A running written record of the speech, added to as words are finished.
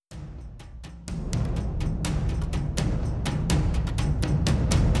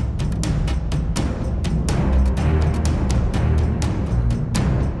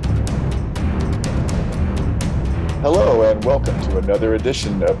and welcome to another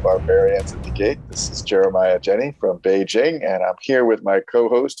edition of Barbarians at the Gate. This is Jeremiah Jenny from Beijing, and I'm here with my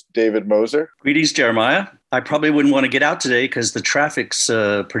co-host, David Moser. Greetings, Jeremiah. I probably wouldn't want to get out today because the traffic's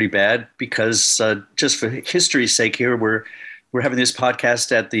pretty bad, because just for history's sake here, we're having this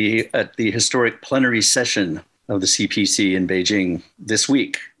podcast at the historic plenary session of the CPC in Beijing this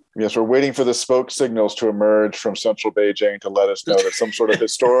week. Yes, we're waiting for the smoke signals to emerge from central Beijing to let us know that some sort of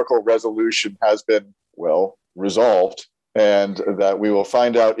historical resolution has been, resolved, and that we will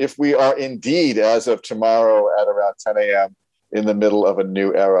find out if we are indeed, as of tomorrow at around 10 a.m., in the middle of a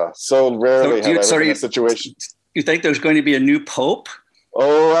new era. So rarely have I been in a situation. You think there's going to be a new pope?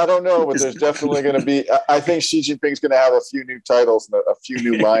 Oh, I don't know, but there's definitely going to be. I think Xi Jinping's going to have a few new titles and a few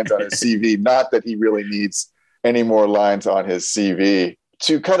new lines on his CV. Not that he really needs any more lines on his CV.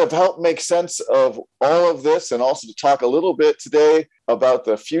 To kind of help make sense of all of this, and also to talk a little bit today about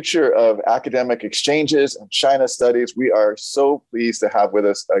the future of academic exchanges and China studies, we are so pleased to have with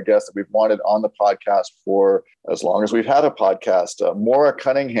us a guest that we've wanted on the podcast for as long as we've had a podcast, Maura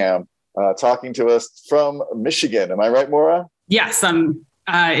Cunningham, talking to us from Michigan. Am I right, Maura? Yes, I'm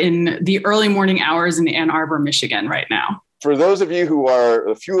in the early morning hours in Ann Arbor, Michigan right now. For those of you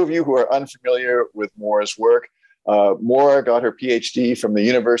a few of you who are unfamiliar with Maura's work, Maura got her PhD from the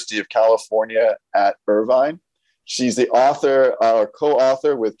University of California at Irvine. She's the author or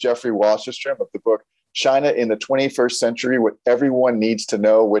co-author with Jeffrey Wasserstrom of the book China in the 21st Century, What Everyone Needs to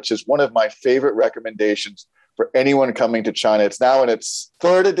Know, which is one of my favorite recommendations for anyone coming to China. It's now in its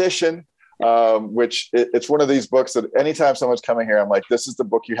third edition, it's one of these books that anytime someone's coming here, I'm like, this is the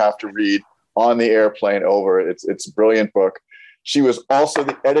book you have to read on the airplane over. It's a brilliant book. She was also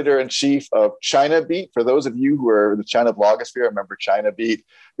the editor-in-chief of China Beat. For those of you who are the China blogosphere, remember China Beat,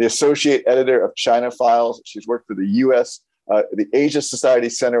 the associate editor of China Files. She's worked for the U.S., the Asia Society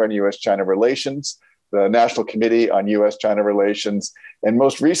Center on U.S.-China Relations, the National Committee on U.S.-China Relations, and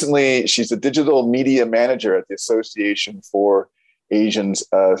most recently, she's a digital media manager at the Association for Asian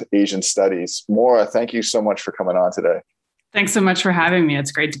Studies. Maura, thank you so much for coming on today. Thanks so much for having me.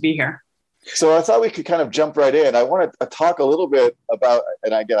 It's great to be here. So I thought we could kind of jump right in. I want to talk a little bit about,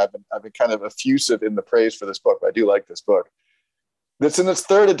 and again, I've been kind of effusive in the praise for this book, but I do like this book. It's in its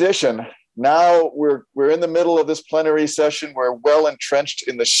third edition. Now we're in the middle of this plenary session. We're well entrenched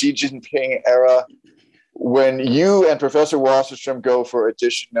in the Xi Jinping era. When you and Professor Wasserstrom go for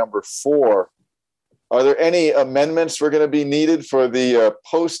edition number 4, are there any amendments we're going to be needed for the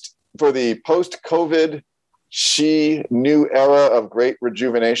post-COVID Xi new era of great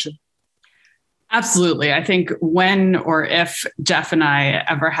rejuvenation? Absolutely. I think when or if Jeff and I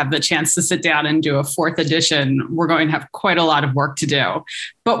ever have the chance to sit down and do a 4th edition, we're going to have quite a lot of work to do.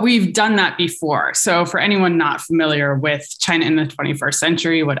 But we've done that before. So for anyone not familiar with China in the 21st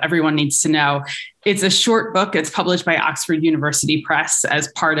Century, What Everyone Needs to Know, it's a short book. It's published by Oxford University Press as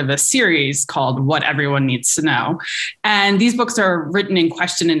part of a series called What Everyone Needs to Know. And these books are written in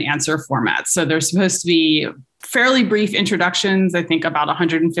question and answer format. So they're supposed to be fairly brief introductions. I think about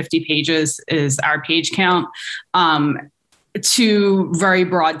 150 pages is our page count, to very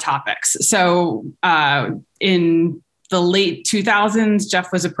broad topics. So in the late 2000s,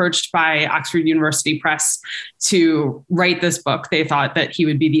 Jeff was approached by Oxford University Press to write this book. They thought that he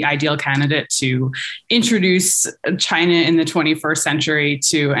would be the ideal candidate to introduce China in the 21st century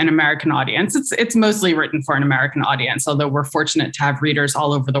to an American audience. It's mostly written for an American audience, although we're fortunate to have readers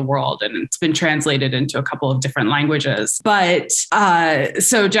all over the world, and it's been translated into a couple of different languages. But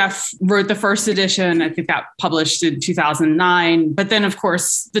so Jeff wrote the first edition. I think that published in 2009. But then, of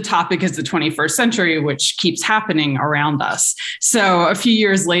course, the topic is the 21st century, which keeps happening around us. So a few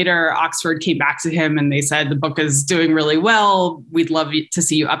years later, Oxford came back to him and they said, the book is doing really well. We'd love to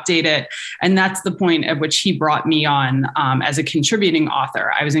see you update it. And that's the point at which he brought me on as a contributing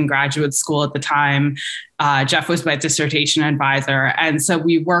author. I was in graduate school at the time. Jeff was my dissertation advisor. And so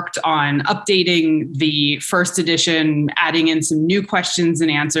we worked on updating the first edition, adding in some new questions and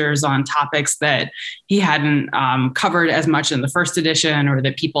answers on topics that he hadn't covered as much in the first edition, or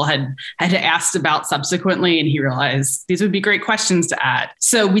that people had asked about subsequently. And he realized these would be great questions to add.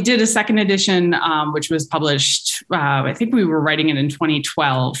 So we did a second edition, which was published, I think we were writing it in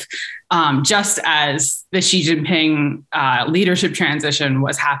 2012. Just as the Xi Jinping leadership transition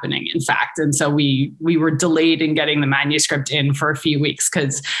was happening, in fact. And so we were delayed in getting the manuscript in for a few weeks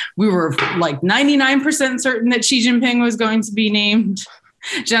because we were like 99% certain that Xi Jinping was going to be named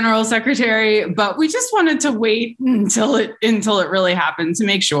general secretary, but we just wanted to wait until it really happened to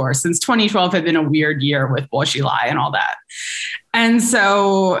make sure, since 2012 had been a weird year with Bo Xilai and all that. And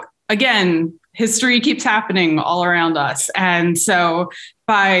so again, history keeps happening all around us. And so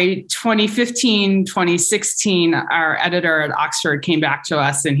by 2015, 2016, our editor at Oxford came back to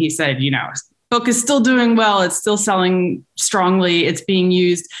us and he said, book is still doing well. It's still selling strongly. It's being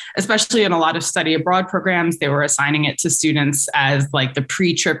used, especially in a lot of study abroad programs. They were assigning it to students as like the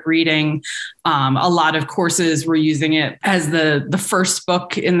pre-trip reading. A lot of courses were using it as the first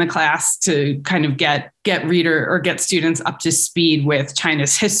book in the class to kind of get students up to speed with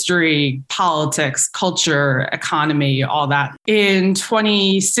China's history, politics, culture, economy, all that. In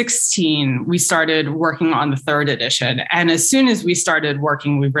 2016, we started working on the third edition. And as soon as we started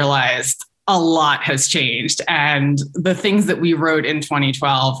working, we realized a lot has changed. And the things that we wrote in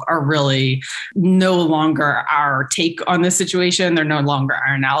 2012 are really no longer our take on the situation. They're no longer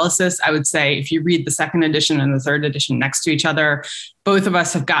our analysis. I would say if you read the second edition and the third edition next to each other, both of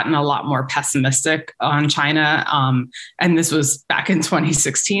us have gotten a lot more pessimistic on China. And this was back in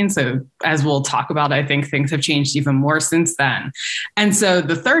 2016. So as we'll talk about, I think things have changed even more since then. And so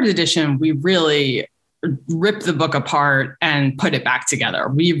the third edition, we really ripped the book apart and put it back together.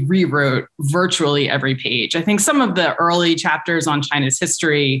 We rewrote virtually every page. I think some of the early chapters on China's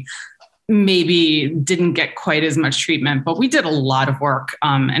history maybe didn't get quite as much treatment, but we did a lot of work.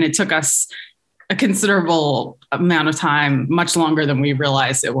 And it took us a considerable amount of time, much longer than we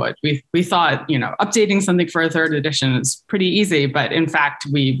realized it would. We thought, updating something for a third edition is pretty easy, but in fact,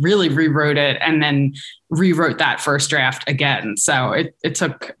 we really rewrote it and then rewrote that first draft again. So it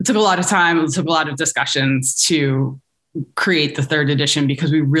took a lot of time. It took a lot of discussions to create the third edition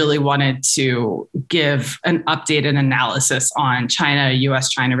because we really wanted to give an updated analysis on China,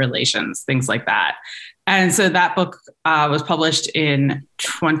 US-China relations, things like that. And so that book was published in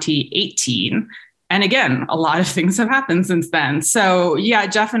 2018. And again, a lot of things have happened since then. So yeah,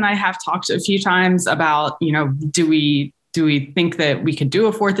 Jeff and I have talked a few times about, do we think that we could do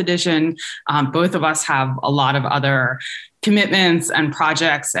a fourth edition? Both of us have a lot of other commitments and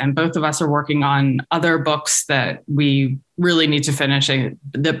projects, and both of us are working on other books that we really need to finish.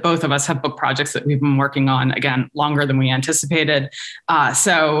 That both of us have book projects that we've been working on, again, longer than we anticipated.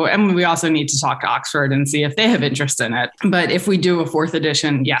 And we also need to talk to Oxford and see if they have interest in it. But if we do a fourth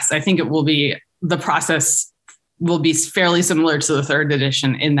edition, yes, I think the process will be fairly similar to the third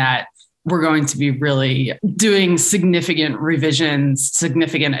edition in that we're going to be really doing significant revisions,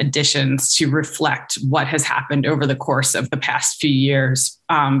 significant additions to reflect what has happened over the course of the past few years,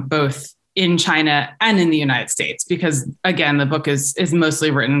 both in China and in the United States, because again, the book is mostly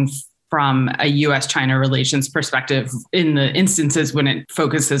written from a US-China relations perspective in the instances when it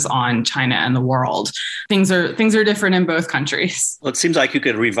focuses on China and the world. Things are different in both countries. Well, it seems like you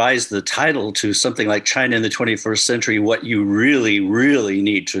could revise the title to something like China in the 21st Century, What You Really, Really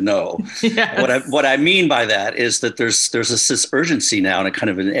Need to Know. Yes. What I mean by that is that there's this urgency now and a kind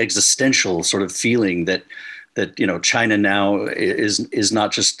of an existential sort of feeling that China now is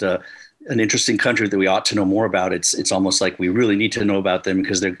not just an interesting country that we ought to know more about. It's almost like we really need to know about them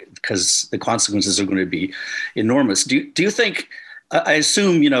because the consequences are going to be enormous. Do you think? I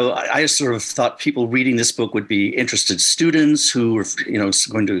assume I sort of thought people reading this book would be interested students who were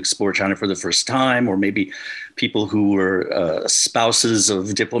going to explore China for the first time, or maybe people who were spouses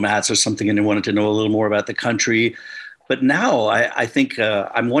of diplomats or something and they wanted to know a little more about the country. But now I think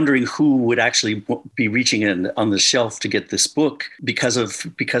I'm wondering who would actually be reaching in on the shelf to get this book because of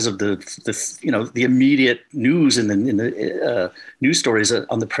the immediate news and the news stories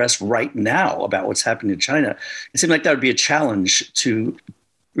on the press right now about what's happening in China. It seemed like that would be a challenge to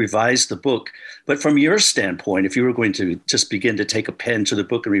revise the book. But from your standpoint, if you were going to just begin to take a pen to the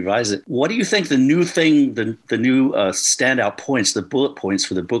book and revise it, what do you think the new thing, the new standout points, the bullet points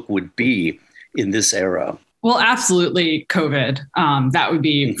for the book would be in this era? Well, absolutely COVID. That would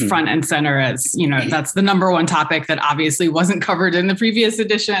be front and center as, that's the number one topic that obviously wasn't covered in the previous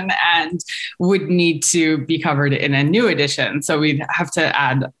edition and would need to be covered in a new edition. So we'd have to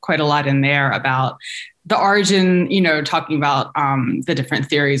add quite a lot in there about the origin, talking about the different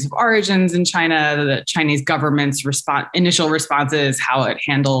theories of origins in China, the Chinese government's initial responses, how it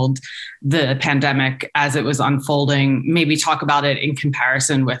handled the pandemic as it was unfolding, maybe talk about it in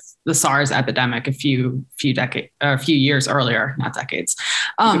comparison with the SARS epidemic a few years earlier, not decades.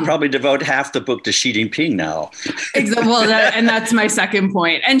 You could probably devote half the book to Xi Jinping now. Well, and that's my second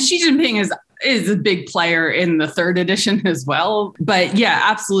point. And Xi Jinping is a big player in the third edition as well. But yeah,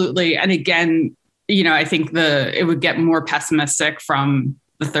 absolutely. And again, I think it would get more pessimistic from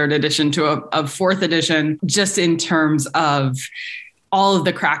the third edition to a fourth edition, just in terms of all of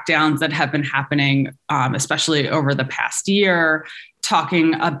the crackdowns that have been happening, especially over the past year,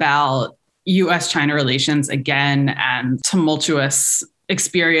 talking about US-China relations again and tumultuous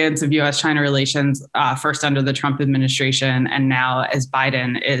experience of US-China relations, first under the Trump administration and now as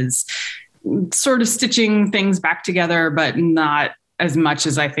Biden, is sort of stitching things back together, but not as much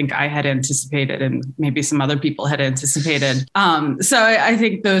as I think I had anticipated and maybe some other people had anticipated. So I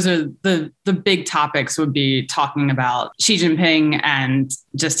think those are the big topics, would be talking about Xi Jinping and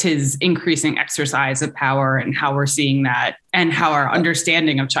just his increasing exercise of power and how we're seeing that and how our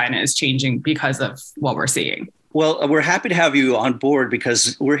understanding of China is changing because of what we're seeing. Well, we're happy to have you on board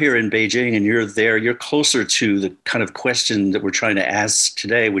because we're here in Beijing and you're there. You're closer to the kind of question that we're trying to ask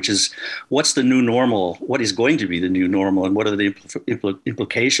today, which is what's the new normal? What is going to be the new normal, and what are the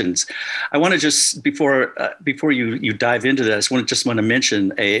implications? I want to just, before you dive into that, I just want to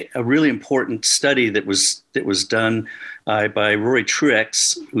mention a really important study that was done by Rory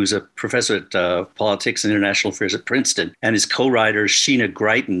Truex, who's a professor at politics and international affairs at Princeton, and his co-writer Sheena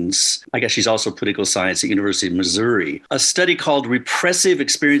Greitens. I guess she's also political science at University of Missouri. A study called "Repressive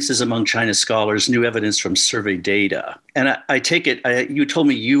Experiences Among China Scholars: New Evidence from Survey Data." And I take it you told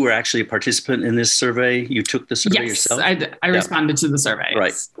me you were actually a participant in this survey. You took the survey yourself. Yes, I responded to the survey.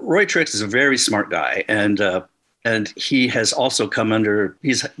 Right. Rory Truex is a very smart guy, and he has also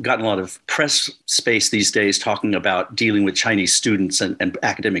he's gotten a lot of press space these days talking about dealing with Chinese students and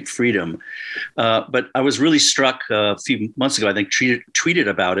academic freedom. But I was really struck a few months ago, I think, tweeted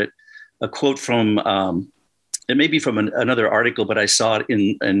about it, a quote from, it may be from another article, but I saw it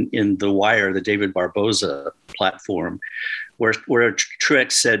in The Wire, the David Barboza platform, where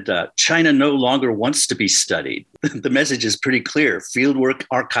Truex said, China no longer wants to be studied. The message is pretty clear. Fieldwork,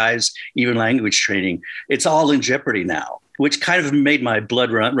 archives, even language training, it's all in jeopardy now, which kind of made my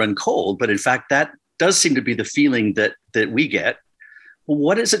blood run cold. But in fact, that does seem to be the feeling that we get.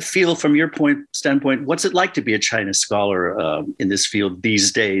 What does it feel from your standpoint? What's it like to be a China scholar in this field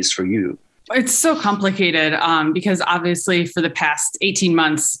these days for you? It's so complicated because obviously for the past 18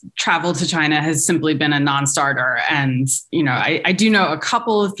 months, travel to China has simply been a non-starter. And, I do know a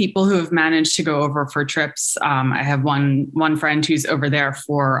couple of people who have managed to go over for trips. I have one friend who's over there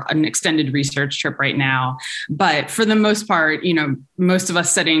for an extended research trip right now. But for the most part, most of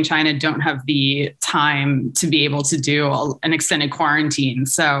us studying China don't have the time to be able to do an extended quarantine.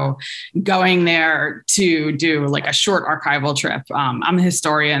 So going there to do like a short archival trip, I'm a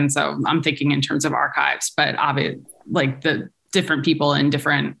historian, so I'm thinking in terms of archives, but obviously like the different people in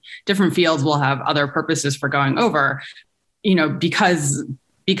different fields will have other purposes for going over, because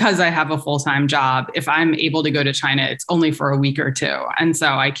I have a full-time job. If I'm able to go to China, it's only for a week or two. And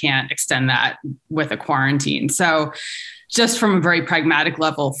so I can't extend that with a quarantine. So just from a very pragmatic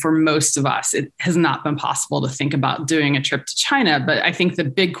level, for most of us, it has not been possible to think about doing a trip to China. But I think the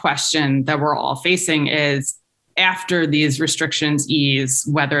big question that we're all facing is, after these restrictions ease,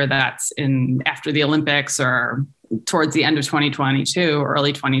 whether that's after the Olympics or towards the end of 2022 or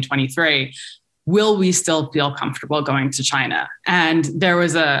early 2023, will we still feel comfortable going to China? And there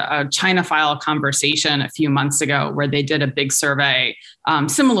was a China File conversation a few months ago where they did a big survey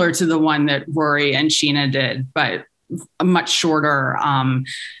similar to the one that Rory and Sheena did, but a much shorter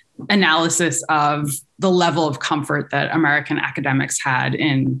analysis of the level of comfort that American academics had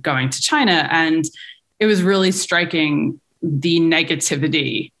in going to China. And it was really striking, the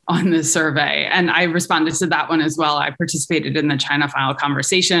negativity on the survey. And I responded to that one as well. I participated in the China File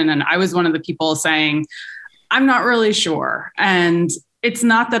conversation, and I was one of the people saying, I'm not really sure. And it's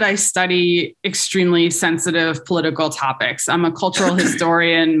not that I study extremely sensitive political topics. I'm a cultural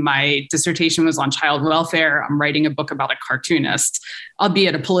historian. My dissertation was on child welfare. I'm writing a book about a cartoonist,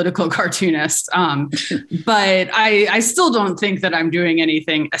 albeit a political cartoonist. But I still don't think that I'm doing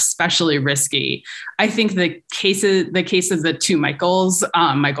anything especially risky. I think the cases that two Michaels,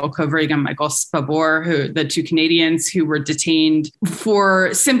 Michael Kovrig and Michael Spavor, the two Canadians who were detained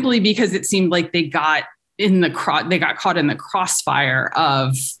for simply because it seemed like they got caught in the crossfire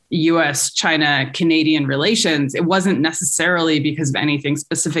of US-China Canadian relations. It wasn't necessarily because of anything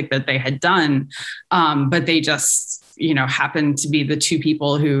specific that they had done, but they just, happened to be the two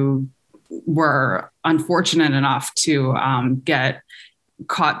people who were unfortunate enough to get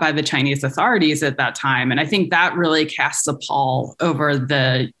caught by the Chinese authorities at that time. And I think that really casts a pall over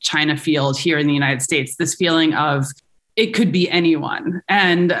the China field here in the United States, this feeling of it could be anyone.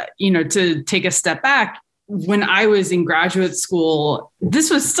 And, to take a step back, when I was in graduate school, this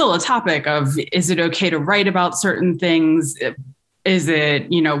was still a topic of, is it okay to write about certain things? Is it,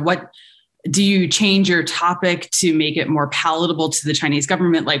 what do you change your topic to make it more palatable to the Chinese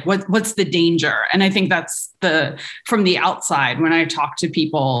government? Like what's the danger? And I think that's from the outside, when I talk to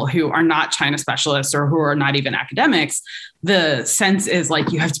people who are not China specialists or who are not even academics, the sense is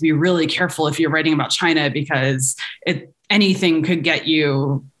like, you have to be really careful if you're writing about China because anything could get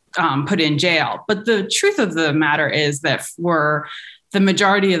you put in jail. But the truth of the matter is that for the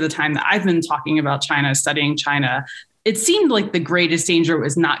majority of the time that I've been talking about China, studying China, it seemed like the greatest danger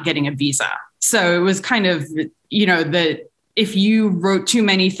was not getting a visa. So it was kind of, that if you wrote too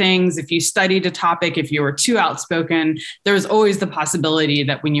many things, if you studied a topic, if you were too outspoken, there was always the possibility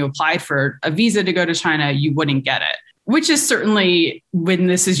that when you applied for a visa to go to China, you wouldn't get it. Which is certainly, when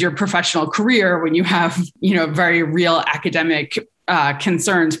this is your professional career, when you have, very real academic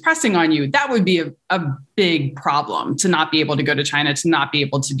concerns pressing on you, that would be a big problem, to not be able to go to China, to not be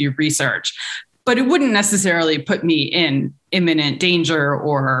able to do research. But it wouldn't necessarily put me in imminent danger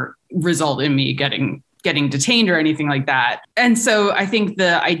or result in me getting detained or anything like that. And so I think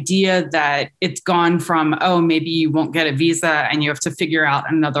the idea that it's gone from, maybe you won't get a visa and you have to figure out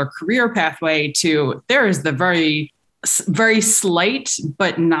another career pathway, to there is the very, very slight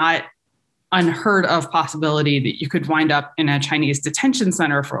but not unheard of possibility that you could wind up in a Chinese detention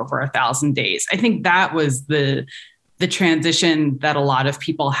center for over 1,000 days. I think that was the transition that a lot of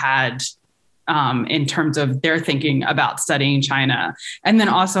people had in terms of their thinking about studying China. And then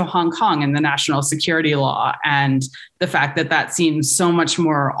also Hong Kong and the national security law, and the fact that that seems so much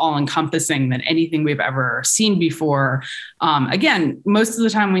more all-encompassing than anything we've ever seen before. Again, most of the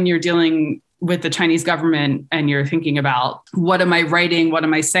time when you're dealing with the Chinese government and you're thinking about, what am I writing? What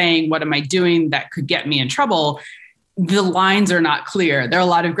am I saying? What am I doing that could get me in trouble? The lines are not clear. There are a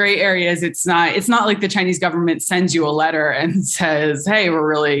lot of gray areas. It's not like the Chinese government sends you a letter and says, hey, we're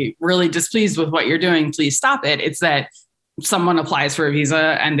really, really displeased with what you're doing. Please stop it. It's that someone applies for a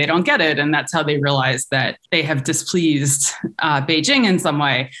visa and they don't get it. And that's how they realize that they have displeased Beijing in some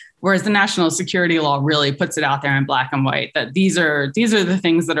way. Whereas the national security law really puts it out there in black and white that these are the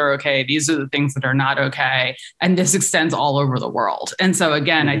things that are okay. These are the things that are not okay. And this extends all over the world. And so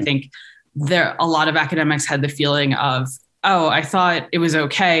again, I think a lot of academics had the feeling of, I thought it was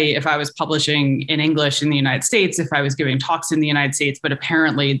okay if I was publishing in English in the United States, if I was giving talks in the United States, but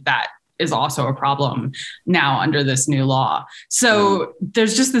apparently that is also a problem now under this new law. So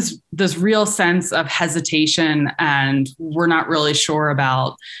there's just this real sense of hesitation, and we're not really sure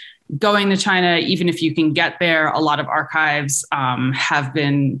about going to China. Even if you can get there, a lot of archives have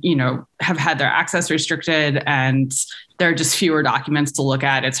had their access restricted, and there are just fewer documents to look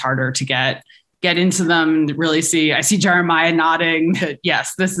at. It's harder to get into them and really see. I see Jeremiah nodding that,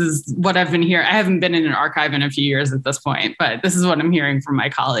 yes, this is what I've been hearing. I haven't been in an archive in a few years at this point, but this is what I'm hearing from my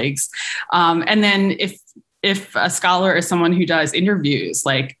colleagues. And then if a scholar is someone who does interviews,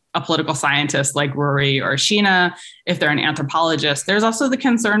 like a political scientist like Rory or Sheena, if they're an anthropologist, there's also the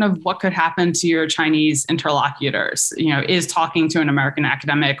concern of what could happen to your Chinese interlocutors. Is talking to an American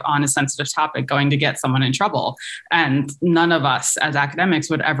academic on a sensitive topic going to get someone in trouble? And none of us as academics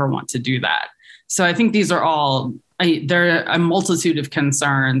would ever want to do that. So I think these are all, there are a multitude of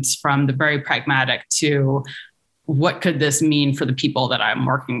concerns, from the very pragmatic to what could this mean for the people that I'm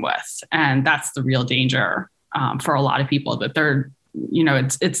working with? And that's the real danger for a lot of people, that they're,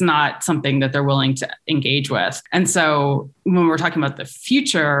 it's not something that they're willing to engage with. And so when we're talking about the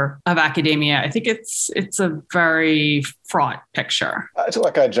future of academia, I think it's a very fraught picture. I just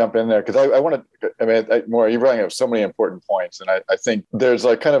want to kind of jump in there because I want to, Maura, you're bringing up so many important points. And I think there's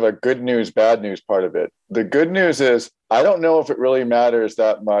like kind of a good news, bad news part of it. The good news is, I don't know if it really matters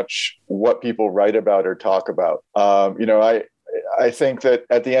that much what people write about or talk about. I think that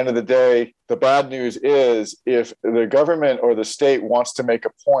at the end of the day, the bad news is, if the government or the state wants to make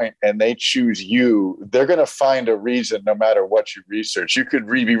a point and they choose you, they're going to find a reason no matter what you research. You could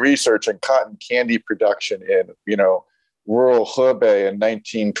be researching cotton candy production in, rural Hebei in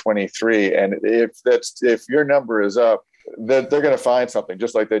 1923. And if your number is up, they're going to find something,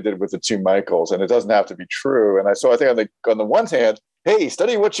 just like they did with the two Michaels. And it doesn't have to be true. And so I think on the one hand, hey,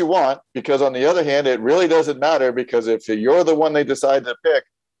 study what you want, because on the other hand, it really doesn't matter, because if you're the one they decide to pick,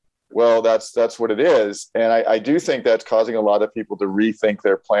 well, that's what it is. And I do think that's causing a lot of people to rethink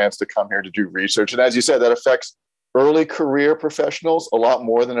their plans to come here to do research. And as you said, that affects early career professionals a lot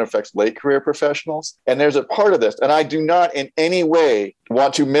more than it affects late career professionals. And there's a part of this, and I do not in any way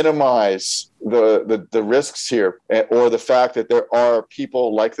want to minimize the risks here, or the fact that there are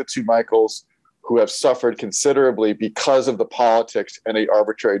people like the two Michaels who have suffered considerably because of the politics and the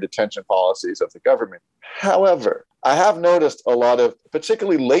arbitrary detention policies of the government. However, I have noticed a lot of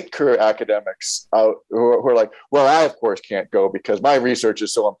particularly late career academics who are like, well, I of course can't go because my research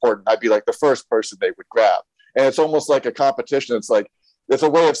is so important. I'd be like the first person they would grab. And it's almost like a competition. It's a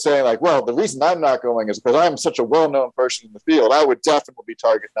way of saying like, well, the reason I'm not going is because I'm such a well-known person in the field. I would definitely be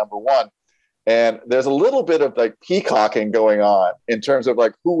target number one. And there's a little bit of like peacocking going on in terms of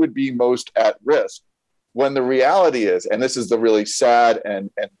like who would be most at risk. when the reality is, and this is the really sad and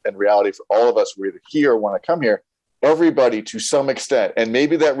reality for all of us who either here or want to come here, everybody to some extent, and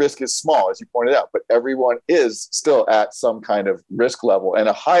maybe that risk is small, as you pointed out, but everyone is still at some kind of risk level, and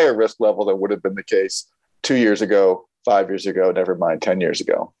a higher risk level than would have been the case 2 years ago, 5 years ago, never mind 10 years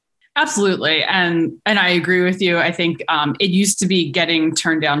ago. Absolutely. And I agree with you. I think it used to be getting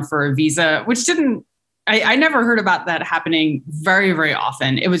turned down for a visa, which I never heard about that happening very, very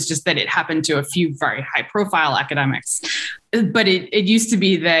often. It was just that it happened to a few very high profile academics. But it used to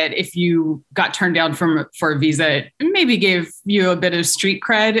be that if you got turned down for a visa, it maybe gave you a bit of street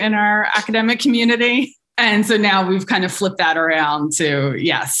cred in our academic community. And so now we've kind of flipped that around to,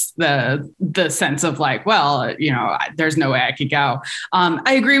 yes, the sense of like, well, there's no way I could go.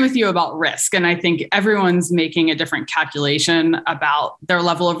 I agree with you about risk. And I think everyone's making a different calculation about their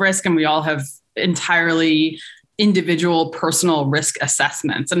level of risk. And we all have entirely individual personal risk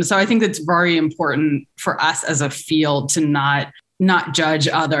assessments. And so I think it's very important for us as a field to not judge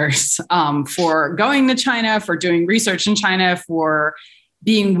others for going to China, for doing research in China, for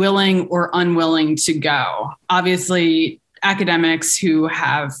being willing or unwilling to go. Obviously, academics who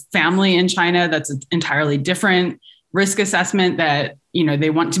have family in China, that's an entirely different risk assessment that, they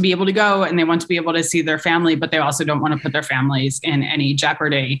want to be able to go and they want to be able to see their family, but they also don't want to put their families in any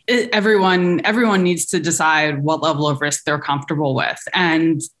jeopardy. Everyone needs to decide what level of risk they're comfortable with.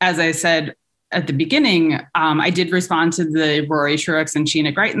 And as I said at the beginning, I did respond to the Rory Truex and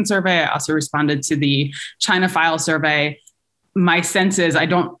Sheena Greighton survey. I also responded to the China File survey. My sense is I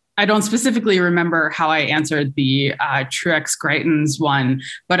don't specifically remember how I answered the Truex Greighton's one,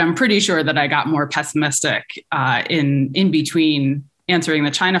 but I'm pretty sure that I got more pessimistic in between answering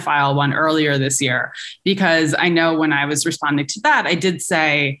the China File one earlier this year, because I know when I was responding to that, I did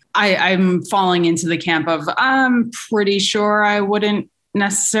say I'm falling into the camp of I'm pretty sure I wouldn't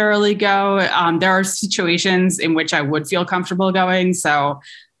necessarily go. There are situations in which I would feel comfortable going. So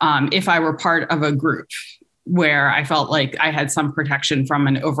if I were part of a group where I felt like I had some protection from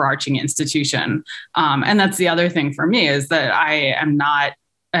an overarching institution. And that's the other thing for me, is that I am not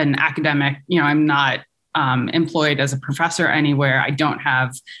an academic, I'm not employed as a professor anywhere. I don't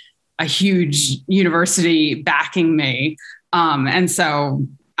have a huge university backing me. And so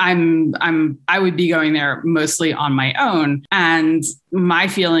I would be going there mostly on my own. And my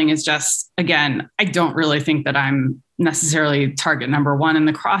feeling is just, again, I don't really think that I'm necessarily target number one in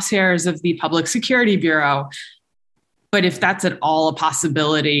the crosshairs of the Public Security Bureau. But if that's at all a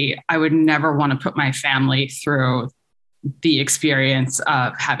possibility, I would never want to put my family through the experience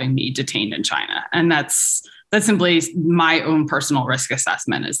of having me detained in China. And that's simply my own personal risk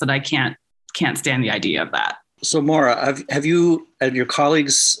assessment, is that I can't stand the idea of that. So Maura, have you and your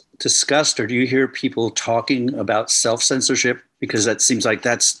colleagues discussed, or do you hear people talking about self-censorship? Because that seems like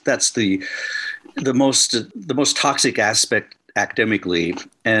that's the most toxic aspect academically.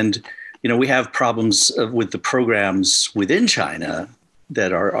 And we have problems with the programs within China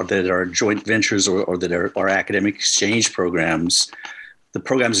that are joint ventures or that are academic exchange programs. The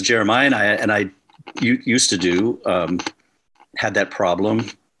programs Jeremiah and I used to do had that problem.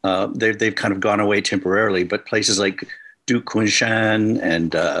 They've kind of gone away temporarily, but places like Duke Kunshan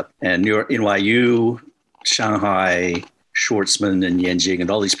and NYU, Shanghai, Schwarzman, and Yenjing, and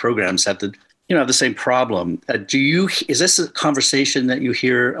all these programs have the same problem. Is this a conversation that you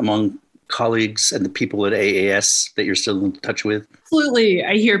hear among colleagues and the people at AAS that you're still in touch with? Absolutely.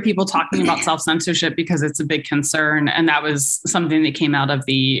 I hear people talking about self-censorship because it's a big concern. And that was something that came out of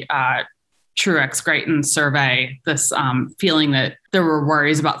the Truex Greighton survey, this feeling that there were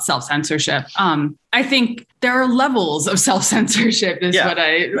worries about self-censorship. I think there are levels of self-censorship is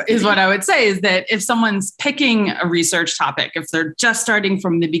what I would say, is that if someone's picking a research topic, if they're just starting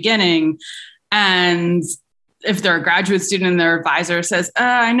from the beginning, and if they're a graduate student and their advisor says,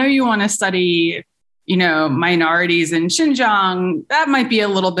 I know you want to study, minorities in Xinjiang, that might be a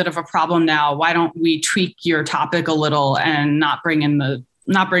little bit of a problem now. Why don't we tweak your topic a little and not bring in the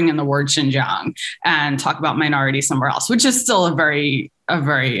word Xinjiang and talk about minorities somewhere else, which is still a very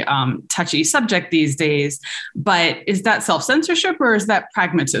touchy subject these days. But is that self-censorship or is that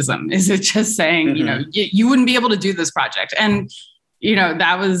pragmatism? Is it just saying, you wouldn't be able to do this project? And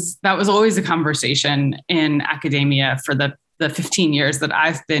that was always a conversation in academia for the 15 years that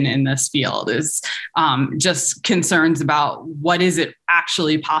I've been in this field, is just concerns about what is it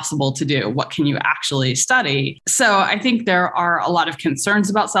actually possible to do? What can you actually study? So I think there are a lot of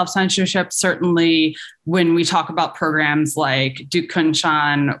concerns about self-censorship. Certainly when we talk about programs like Duke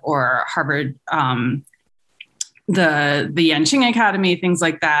Kunshan or Harvard, the Yenching Academy, things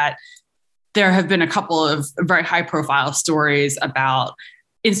like that, there have been a couple of very high profile stories about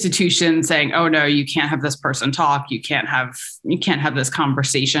institutions saying, oh no, you can't have this person talk, you can't have this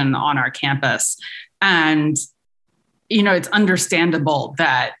conversation on our campus. And it's understandable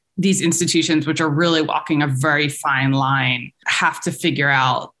that these institutions, which are really walking a very fine line, have to figure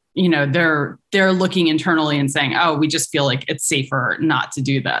out, they're looking internally and saying, oh, we just feel like it's safer not to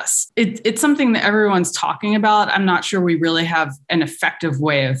do this. It's something that everyone's talking about. I'm not sure we really have an effective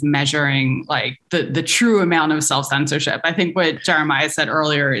way of measuring like the true amount of self-censorship. I think what Jeremiah said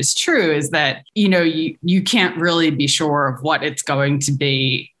earlier is true, is that, you can't really be sure of what it's going to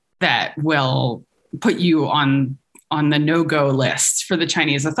be that will put you on the no-go list for the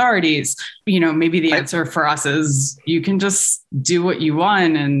Chinese authorities. Maybe the answer for us is you can just do what you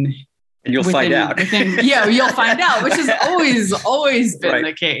want and you'll find out. You'll find out, which has always been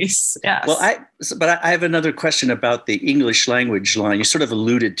the case. Yes. Well, I have another question about the English language line. You sort of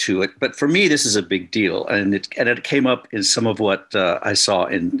alluded to it, but for me, this is a big deal. And it came up in some of what I saw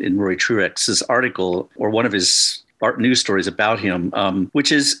in Roy Truex's article, or one of his news stories about him,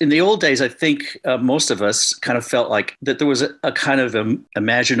 which is, in the old days, I think most of us kind of felt like that there was a kind of a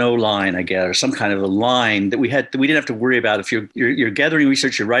Maginot line, I guess, or some kind of a line that we didn't have to worry about. If you're gathering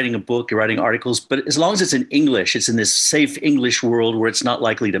research, you're writing a book, you're writing articles, but as long as it's in English, it's in this safe English world where it's not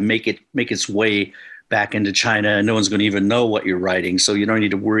likely to make its way back into China, and no one's going to even know what you're writing. So you don't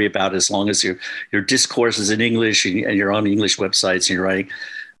need to worry about it as long as your discourse is in English and you're on English websites and you're writing.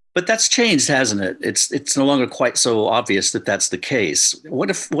 But that's changed, hasn't it? It's no longer quite so obvious that that's the case. What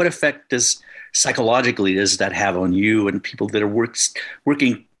effect psychologically does that have on you and people that are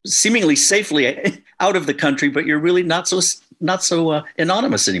working seemingly safely out of the country, but you're really not so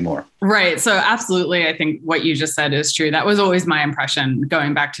anonymous anymore? Right. So absolutely, I think what you just said is true. That was always my impression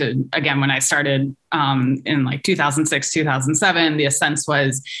going back to, again, when I started in like 2006, 2007, the sense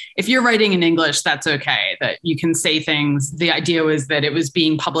was, if you're writing in English, that's okay, that you can say things. The idea was that it was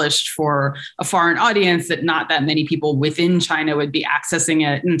being published for a foreign audience, that not that many people within China would be accessing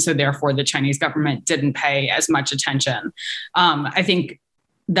it. And so therefore the Chinese government didn't pay as much attention. I think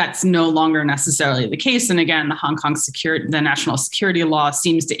that's no longer necessarily the case. And again, the national security law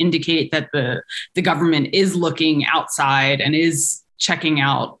seems to indicate that the government is looking outside and is checking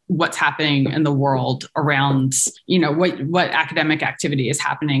out what's happening in the world around, what academic activity is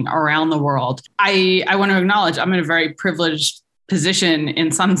happening around the world. I want to acknowledge I'm in a very privileged position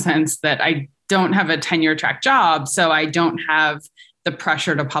in some sense, that I don't have a tenure track job. So I don't have the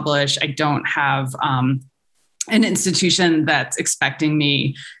pressure to publish. I don't have an institution that's expecting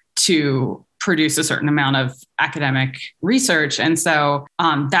me to produce a certain amount of academic research. And so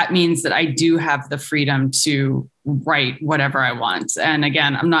that means that I do have the freedom to write whatever I want. And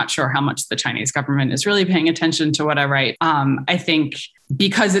again, I'm not sure how much the Chinese government is really paying attention to what I write. I think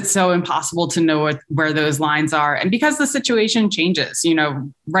because it's so impossible to know where those lines are, and because the situation changes,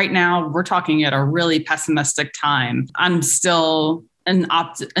 right now we're talking at a really pessimistic time. I'm still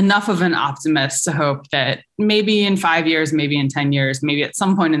enough of an optimist to hope that maybe in 5 years, maybe in 10 years, maybe at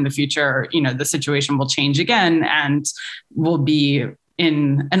some point in the future, the situation will change again and we'll be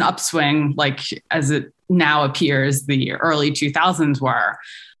in an upswing, like as it now appears the early 2000s were.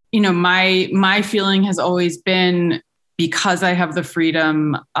 My feeling has always been, because I have the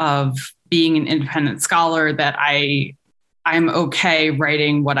freedom of being an independent scholar, that I'm okay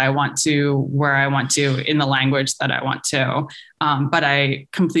writing what I want to, where I want to, in the language that I want to. But I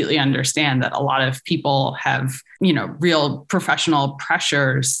completely understand that a lot of people have, real professional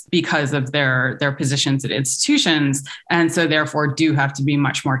pressures because of their positions at institutions. And so therefore do have to be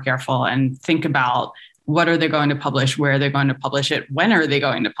much more careful and think about, what are they going to publish? Where are they going to publish it? When are they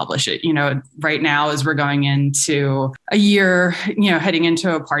going to publish it? Right now, as we're going into a year, heading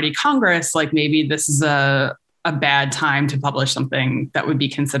into a party Congress, like maybe this is a bad time to publish something that would be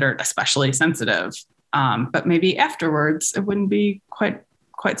considered especially sensitive. But maybe afterwards, it wouldn't be quite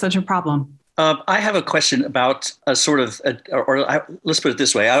such a problem. I have a question about let's put it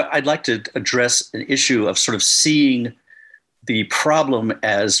this way. I'd like to address an issue of sort of seeing the problem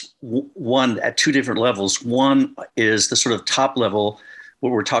as one at two different levels. One is the sort of top level,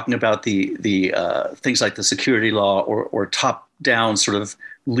 where we're talking about the things like the security law or top down sort of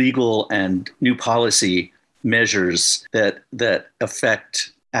legal and new policy measures that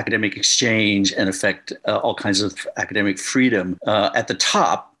affect academic exchange and affect all kinds of academic freedom at the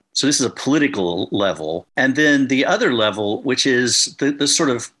top. So this is a political level. And then the other level, which is the sort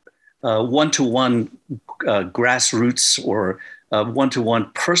of one-to-one grassroots or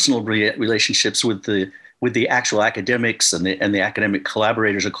one-to-one personal relationships with the actual academics and the academic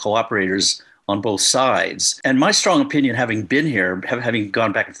collaborators or cooperators on both sides. And my strong opinion, having been here, having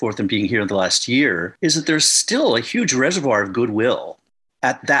gone back and forth and being here in the last year, is that there's still a huge reservoir of goodwill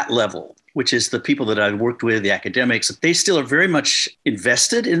at that level, which is the people that I've worked with, the academics, they still are very much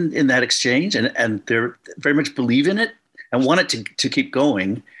invested in that exchange, and they're very much believe in it and want it to keep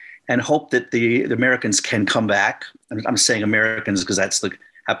going, and hope that the Americans can come back. And I'm saying Americans because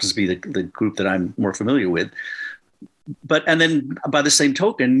happens to be the group that I'm more familiar with. And then by the same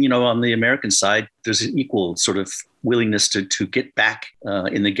token, on the American side, there's an equal sort of willingness to get back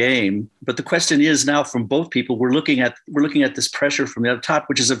in the game. But the question is now, from both people, we're looking at this pressure from the other top,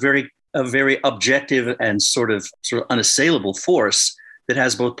 which is a very objective and sort of unassailable force that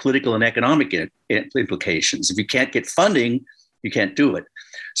has both political and economic implications. If you can't get funding, you can't do it.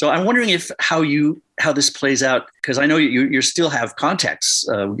 So I'm wondering how this plays out, because I know you still have contacts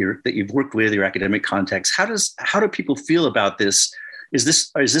that you've worked with, your academic contacts. How do people feel about this? Is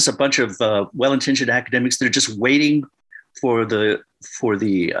this a bunch of well-intentioned academics that are just waiting for this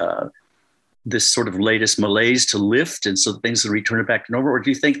sort of latest malaise to lift, and so things will return back to normal, or do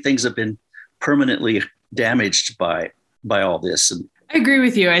you think things have been permanently damaged by all this? I agree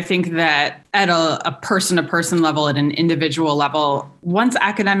with you. I think that at a person-to-person level, at an individual level, once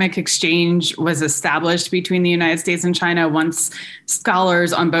academic exchange was established between the United States and China, once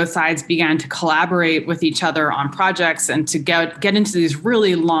scholars on both sides began to collaborate with each other on projects and to get into these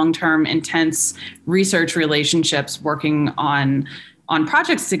really long-term, intense research relationships working on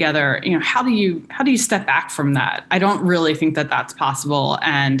projects together, how do you step back from that? I don't really think that that's possible.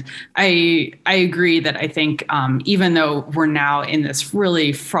 And I agree that I think even though we're now in this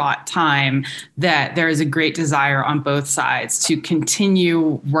really fraught time, that there is a great desire on both sides to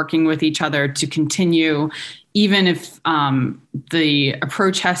continue working with each other, to continue, even if the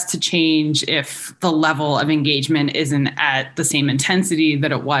approach has to change, if the level of engagement isn't at the same intensity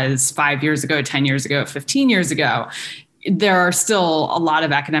that it was 5 years ago, 10 years ago, 15 years ago. There are still a lot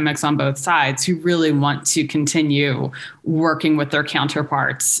of academics on both sides who really want to continue working with their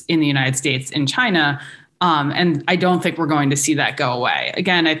counterparts in the United States and China. And I don't think we're going to see that go away.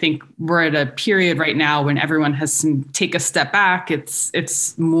 Again, I think we're at a period right now when everyone has to take a step back.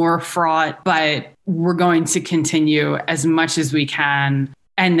 It's more fraught, but we're going to continue as much as we can.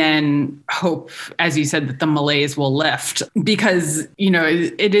 And then hope, as you said, that the malaise will lift, because,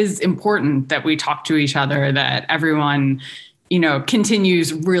 it is important that we talk to each other, that everyone,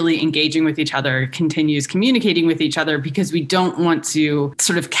 continues really engaging with each other, continues communicating with each other, because we don't want to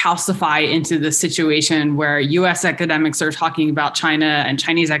sort of calcify into the situation where US academics are talking about China and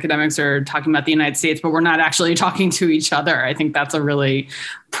Chinese academics are talking about the United States, but we're not actually talking to each other. I think that's a really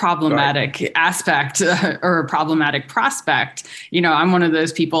problematic aspect or a problematic prospect. I'm one of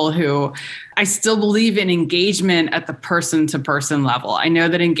those people who I still believe in engagement at the person-to-person level. I know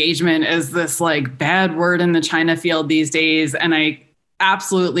that engagement is this bad word in the China field these days, and I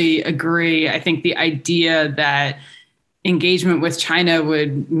absolutely agree. I think the idea that engagement with China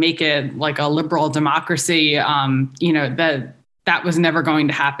would make it like a liberal democracy, that was never going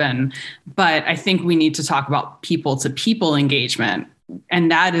to happen. But I think we need to talk about people-to-people engagement.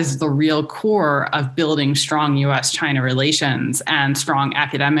 And that is the real core of building strong US-China relations and strong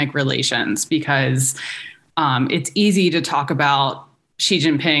academic relations, because it's easy to talk about Xi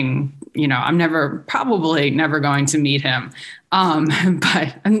Jinping. I'm probably never going to meet him.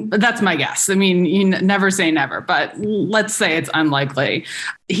 But that's my guess. I mean, you never say never, but let's say it's unlikely.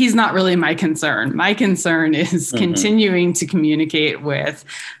 He's not really my concern. My concern is continuing to communicate with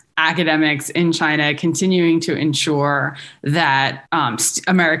academics in China, continuing to ensure that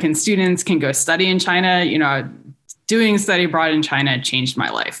American students can go study in China. Doing study abroad in China changed my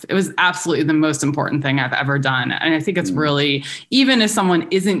life. It was absolutely the most important thing I've ever done. And I think it's really, even if someone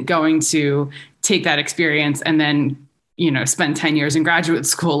isn't going to take that experience and then spend 10 years in graduate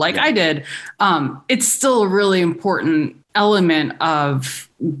school like I did, it's still a really important element of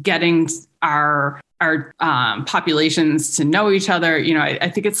getting our populations to know each other. I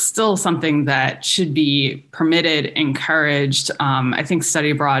think it's still something that should be permitted, encouraged. I think study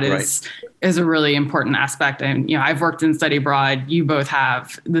abroad is a really important aspect. And, I've worked in study abroad. You both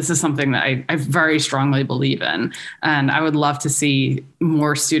have. This is something that I very strongly believe in. And I would love to see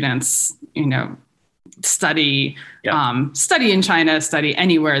more students, study in China, study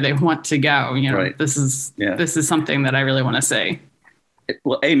anywhere they want to go. This is something that I really want to say.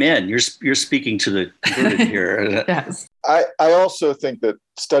 Well, amen. You're speaking to the converted here. Yes. I also think that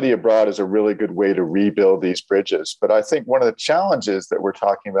study abroad is a really good way to rebuild these bridges. But I think one of the challenges that we're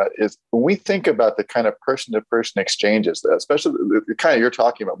talking about is when we think about the kind of person-to-person exchanges, especially the kind you're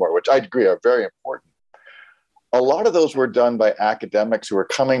talking about more, which I agree are very important. A lot of those were done by academics who are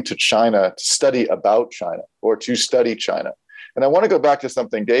coming to China to study about China or to study China. And I want to go back to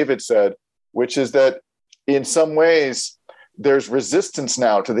something David said, which is that in some ways, there's resistance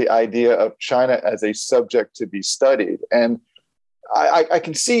now to the idea of China as a subject to be studied. And I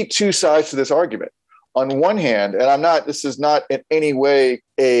can see two sides to this argument. On one hand, and this is not in any way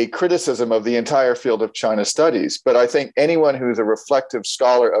a criticism of the entire field of China studies, but I think anyone who's a reflective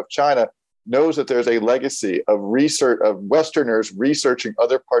scholar of China knows that there's a legacy of research, of Westerners researching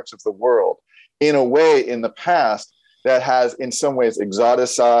other parts of the world in a way in the past that has in some ways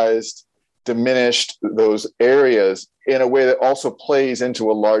exoticized, diminished those areas in a way that also plays into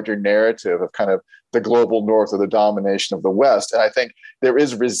a larger narrative of kind of the global north or the domination of the West. And I think there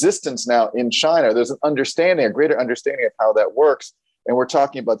is resistance now in China. There's an understanding, a greater understanding of how that works. And we're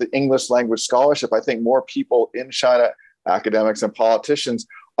talking about the English language scholarship. I think more people in China, academics and politicians,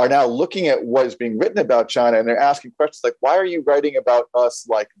 are now looking at what is being written about China, and they're asking questions like, why are you writing about us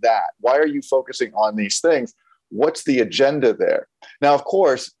like that? Why are you focusing on these things? What's the agenda there? Now, of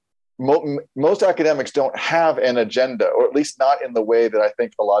course, most academics don't have an agenda, or at least not in the way that I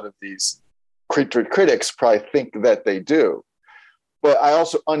think a lot of these critics probably think that they do. But I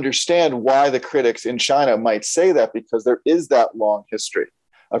also understand why the critics in China might say that, because there is that long history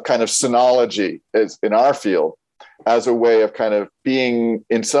of kind of sinology as in our field as a way of kind of being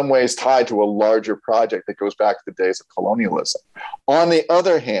in some ways tied to a larger project that goes back to the days of colonialism. On the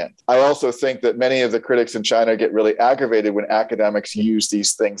other hand, I also think that many of the critics in China get really aggravated when academics use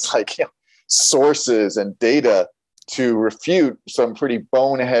these things like sources and data to refute some pretty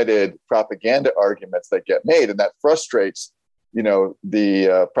boneheaded propaganda arguments that get made. And that frustrates,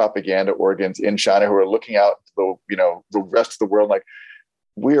 the propaganda organs in China who are looking out to the rest of the world like,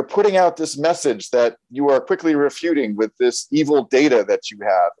 we are putting out this message that you are quickly refuting with this evil data that you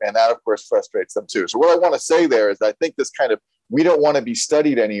have. And that, of course, frustrates them too. So what I want to say there is I think this kind of, we don't want to be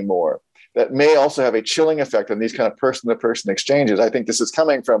studied anymore, that may also have a chilling effect on these kind of person-to-person exchanges. I think this is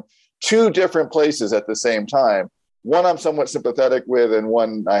coming from two different places at the same time. One I'm somewhat sympathetic with, and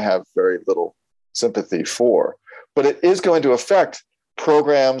one I have very little sympathy for. But it is going to affect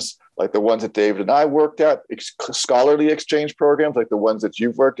programs like the ones that David and I worked at, scholarly exchange programs like the ones that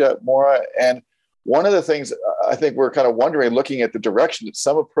you've worked at, Maura. And one of the things I think we're kind of wondering, looking at the direction that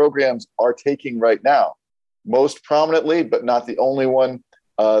some of programs are taking right now, most prominently, but not the only one,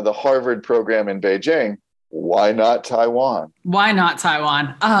 the Harvard program in Beijing. Why not Taiwan? Why not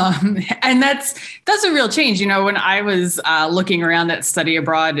Taiwan? And that's a real change. When I was looking around at study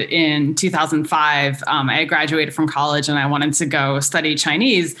abroad in 2005, I graduated from college and I wanted to go study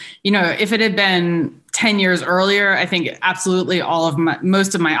Chinese. If it had been 10 years earlier, I think absolutely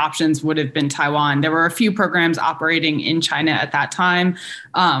most of my options would have been Taiwan. There were a few programs operating in China at that time,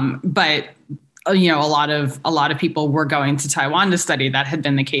 but a lot of people were going to Taiwan to study. That had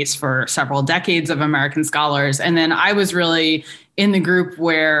been the case for several decades of American scholars. And then I was really in the group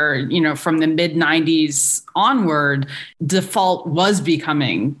where, from the mid 90s onward, default was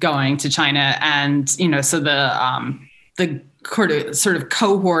becoming going to China. And, so the sort of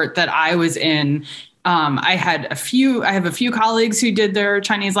cohort that I was in, I have a few colleagues who did their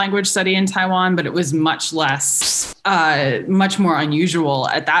Chinese language study in Taiwan, but it was much more unusual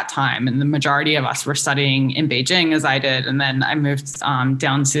at that time. And the majority of us were studying in Beijing, as I did. And then I moved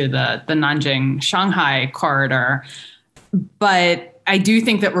down to the Nanjing-Shanghai corridor. But I do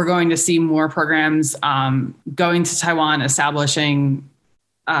think that we're going to see more programs going to Taiwan, establishing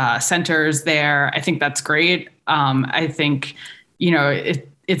centers there. I think that's great. I think,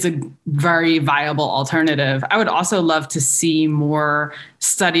 it's a very viable alternative. I would also love to see more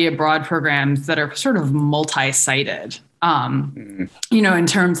study abroad programs that are sort of multi-sited, in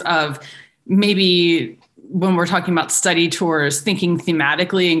terms of maybe when we're talking about study tours, thinking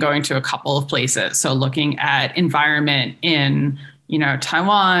thematically and going to a couple of places. So looking at environment in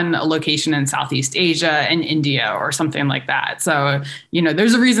Taiwan, a location in Southeast Asia, and India, or something like that. So,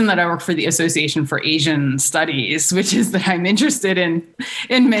 there's a reason that I work for the Association for Asian Studies, which is that I'm interested in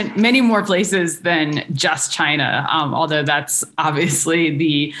many more places than just China, although that's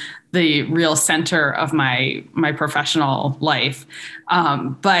obviously the real center of my professional life.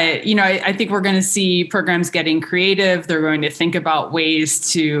 But, I think we're going to see programs getting creative. They're going to think about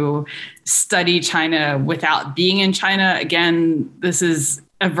ways to study China without being in China. Again, this is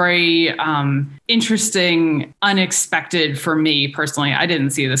a very interesting, unexpected for me personally. I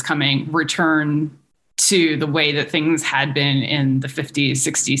didn't see this coming. Return to the way that things had been in the 50s,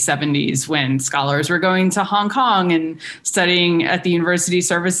 60s, 70s, when scholars were going to Hong Kong and studying at the University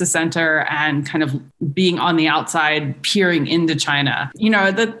Services Center and kind of being on the outside, peering into China.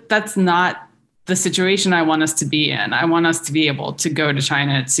 That's not the situation I want us to be in. I want us to be able to go to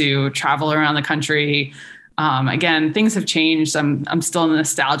China, to travel around the country, Again, things have changed. I'm still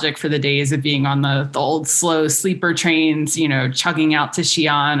nostalgic for the days of being on the old slow sleeper trains, chugging out to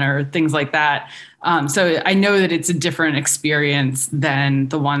Xi'an or things like that. So I know that it's a different experience than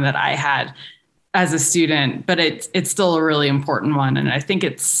the one that I had as a student, but it's still a really important one. And I think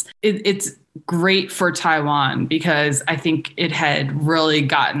it's great for Taiwan because I think it had really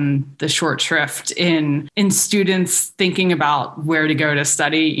gotten the short shrift in students thinking about where to go to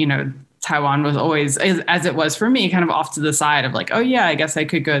study. Taiwan was always, as it was for me, kind of off to the side of like, oh yeah, I guess I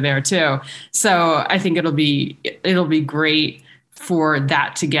could go there too. So I think it'll be great for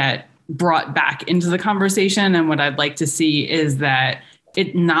that to get brought back into the conversation. And what I'd like to see is that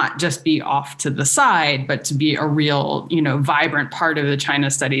it not just be off to the side, but to be a real, vibrant part of the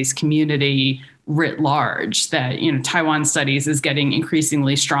China studies community writ large, that, Taiwan studies is getting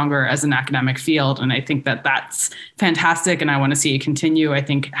increasingly stronger as an academic field. And I think that that's fantastic. And I want to see it continue. I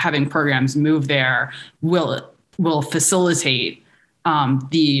think having programs move there will facilitate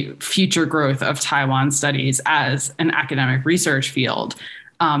the future growth of Taiwan studies as an academic research field.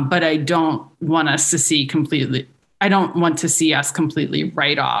 But I don't want us completely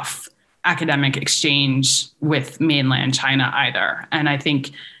write off academic exchange with mainland China either. And I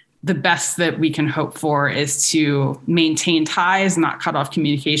think the best that we can hope for is to maintain ties, not cut off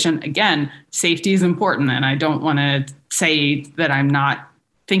communication. Again, safety is important. And I don't want to say that I'm not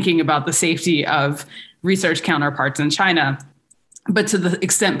thinking about the safety of research counterparts in China. But to the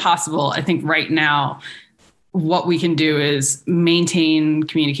extent possible, I think right now, what we can do is maintain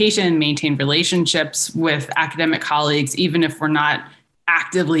communication, maintain relationships with academic colleagues, even if we're not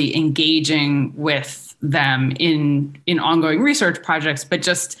actively engaging with them in ongoing research projects, but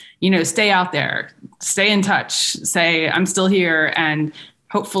just, stay out there, stay in touch, say, I'm still here. And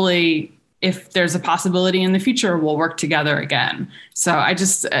hopefully, if there's a possibility in the future, we'll work together again. So I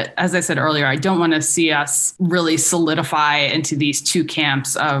just, as I said earlier, I don't want to see us really solidify into these two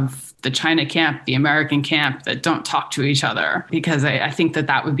camps of the China camp, the American camp that don't talk to each other, because I think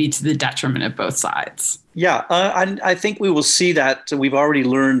that would be to the detriment of both sides. Yeah, I think we will see that. We've already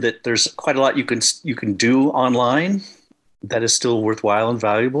learned that there's quite a lot you can do online that is still worthwhile and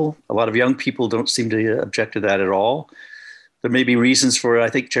valuable. A lot of young people don't seem to object to that at all. There may be reasons for it. I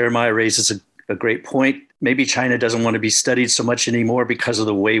think Jeremiah raises a great point. Maybe China doesn't want to be studied so much anymore because of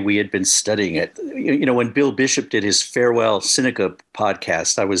the way we had been studying it. When Bill Bishop did his Farewell Sinica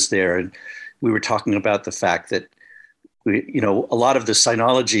podcast, I was there, and we were talking about the fact that a lot of the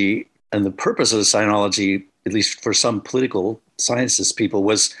sinology and the purpose of the sinology, at least for some political sciences people,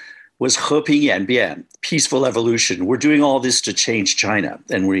 was he ping yan bian, peaceful evolution. We're doing all this to change China,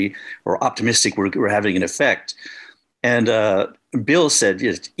 and we're optimistic we're having an effect. And Bill said,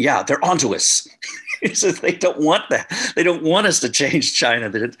 yeah, they're onto us. He says they don't want that. They don't want us to change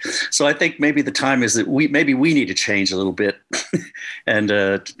China. So I think maybe the time is that we need to change a little bit. And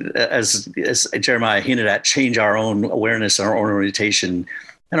as Jeremiah hinted at, change our own awareness, our own orientation,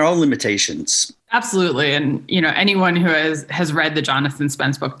 and our own limitations. Absolutely. And, anyone who has read the Jonathan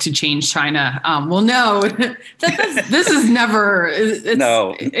Spence book, To Change China, will know that this is never,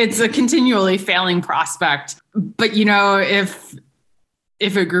 it's a continually failing prospect. But,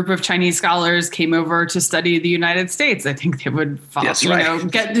 if a group of Chinese scholars came over to study the United States, I think they would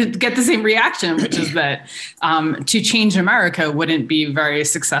get the same reaction, which is that To Change America wouldn't be very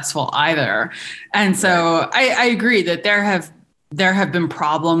successful either. And so I agree that there have been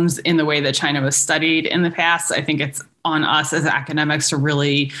problems in the way that China was studied in the past. I think it's on us as academics to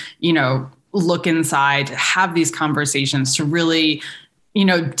really, look inside, have these conversations, to really,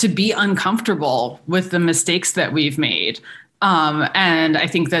 to be uncomfortable with the mistakes that we've made. And I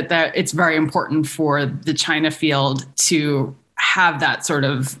think that it's very important for the China field to have that sort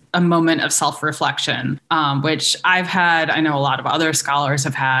of a moment of self-reflection, which I've had, I know a lot of other scholars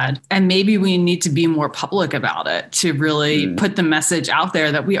have had, and maybe we need to be more public about it to really put the message out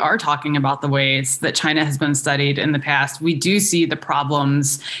there that we are talking about the ways that China has been studied in the past. We do see the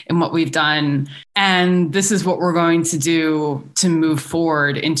problems in what we've done, and this is what we're going to do to move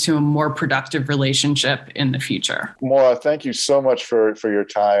forward into a more productive relationship in the future. Maura, thank you so much for your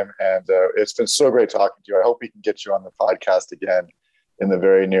time, and it's been so great talking to you. I hope we can get you on the podcast again in the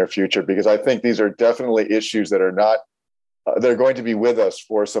very near future, because I think these are definitely issues that are not, they're going to be with us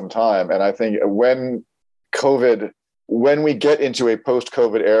for some time. And I think when we get into a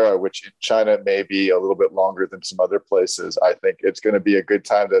post-COVID era, which in China may be a little bit longer than some other places, I think it's going to be a good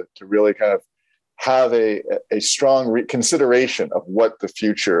time to really kind of have a strong consideration of what the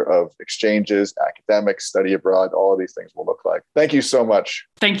future of exchanges, academics, study abroad, all of these things will look like. Thank you so much.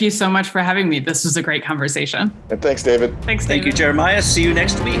 Thank you so much for having me. This was a great conversation. And thanks, David. Thanks, David. Thank you, Jeremiah. See you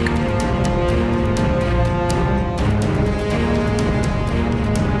next week.